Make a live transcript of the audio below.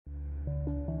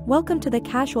Welcome to the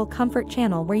Casual Comfort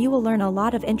channel, where you will learn a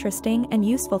lot of interesting and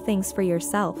useful things for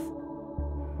yourself.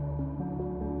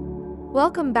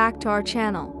 Welcome back to our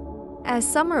channel. As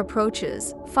summer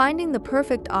approaches, finding the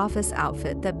perfect office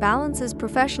outfit that balances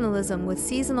professionalism with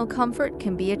seasonal comfort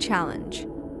can be a challenge.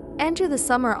 Enter the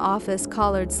summer office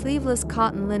collared sleeveless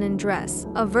cotton linen dress,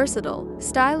 a versatile,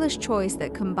 stylish choice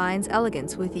that combines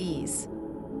elegance with ease.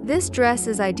 This dress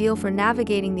is ideal for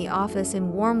navigating the office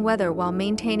in warm weather while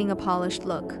maintaining a polished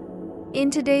look. In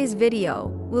today's video,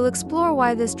 we'll explore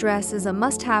why this dress is a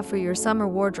must-have for your summer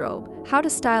wardrobe, how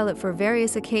to style it for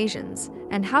various occasions,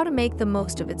 and how to make the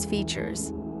most of its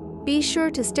features. Be sure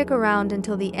to stick around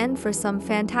until the end for some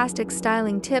fantastic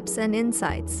styling tips and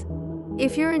insights.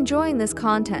 If you're enjoying this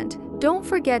content, don't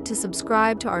forget to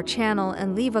subscribe to our channel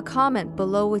and leave a comment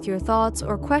below with your thoughts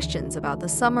or questions about the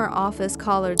summer office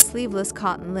collared sleeveless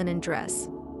cotton linen dress.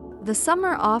 The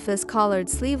summer office collared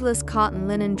sleeveless cotton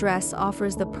linen dress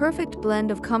offers the perfect blend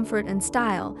of comfort and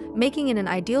style, making it an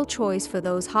ideal choice for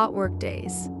those hot work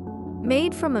days.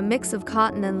 Made from a mix of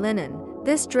cotton and linen,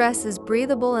 this dress is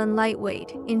breathable and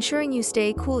lightweight, ensuring you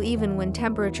stay cool even when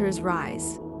temperatures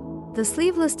rise. The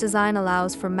sleeveless design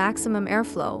allows for maximum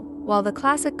airflow, while the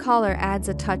classic collar adds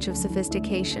a touch of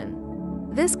sophistication.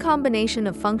 This combination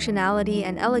of functionality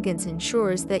and elegance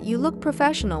ensures that you look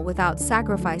professional without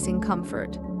sacrificing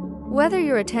comfort. Whether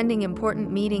you're attending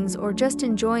important meetings or just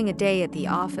enjoying a day at the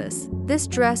office, this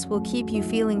dress will keep you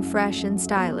feeling fresh and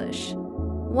stylish.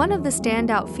 One of the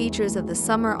standout features of the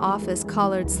summer office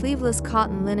collared sleeveless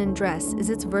cotton linen dress is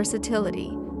its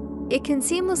versatility. It can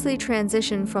seamlessly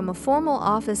transition from a formal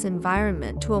office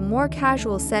environment to a more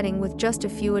casual setting with just a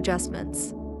few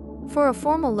adjustments. For a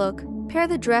formal look, pair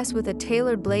the dress with a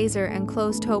tailored blazer and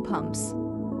closed-toe pumps.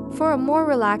 For a more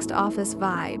relaxed office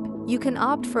vibe, you can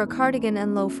opt for a cardigan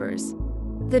and loafers.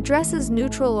 The dress's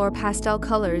neutral or pastel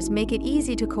colors make it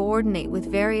easy to coordinate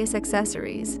with various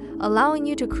accessories, allowing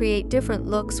you to create different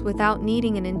looks without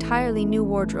needing an entirely new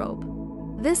wardrobe.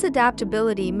 This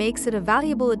adaptability makes it a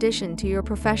valuable addition to your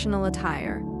professional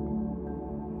attire.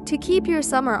 To keep your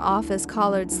summer office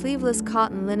collared sleeveless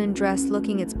cotton linen dress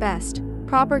looking its best,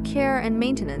 proper care and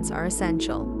maintenance are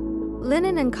essential.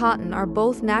 Linen and cotton are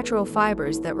both natural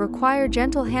fibers that require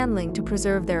gentle handling to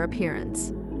preserve their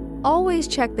appearance. Always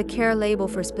check the care label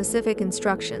for specific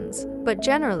instructions, but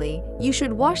generally, you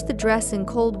should wash the dress in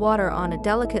cold water on a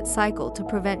delicate cycle to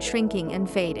prevent shrinking and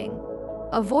fading.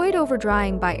 Avoid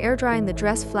over-drying by air-drying the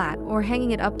dress flat or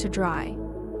hanging it up to dry.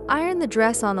 Iron the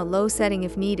dress on a low setting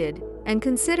if needed, and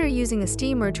consider using a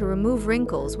steamer to remove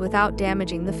wrinkles without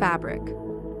damaging the fabric.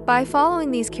 By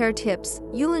following these care tips,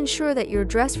 you'll ensure that your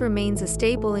dress remains a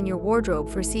staple in your wardrobe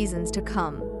for seasons to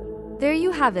come. There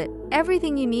you have it,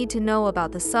 everything you need to know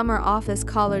about the summer office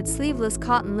collared sleeveless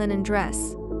cotton linen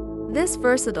dress. This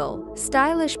versatile,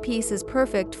 stylish piece is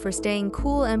perfect for staying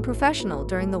cool and professional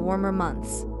during the warmer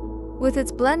months. With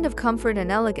its blend of comfort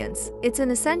and elegance, it's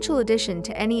an essential addition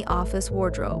to any office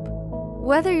wardrobe.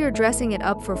 Whether you're dressing it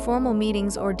up for formal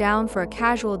meetings or down for a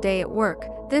casual day at work,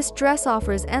 this dress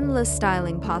offers endless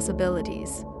styling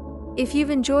possibilities. If you've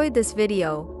enjoyed this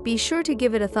video, be sure to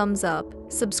give it a thumbs up,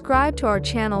 subscribe to our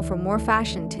channel for more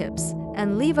fashion tips,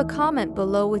 and leave a comment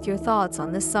below with your thoughts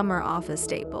on this summer office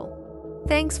staple.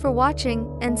 Thanks for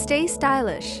watching, and stay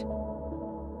stylish!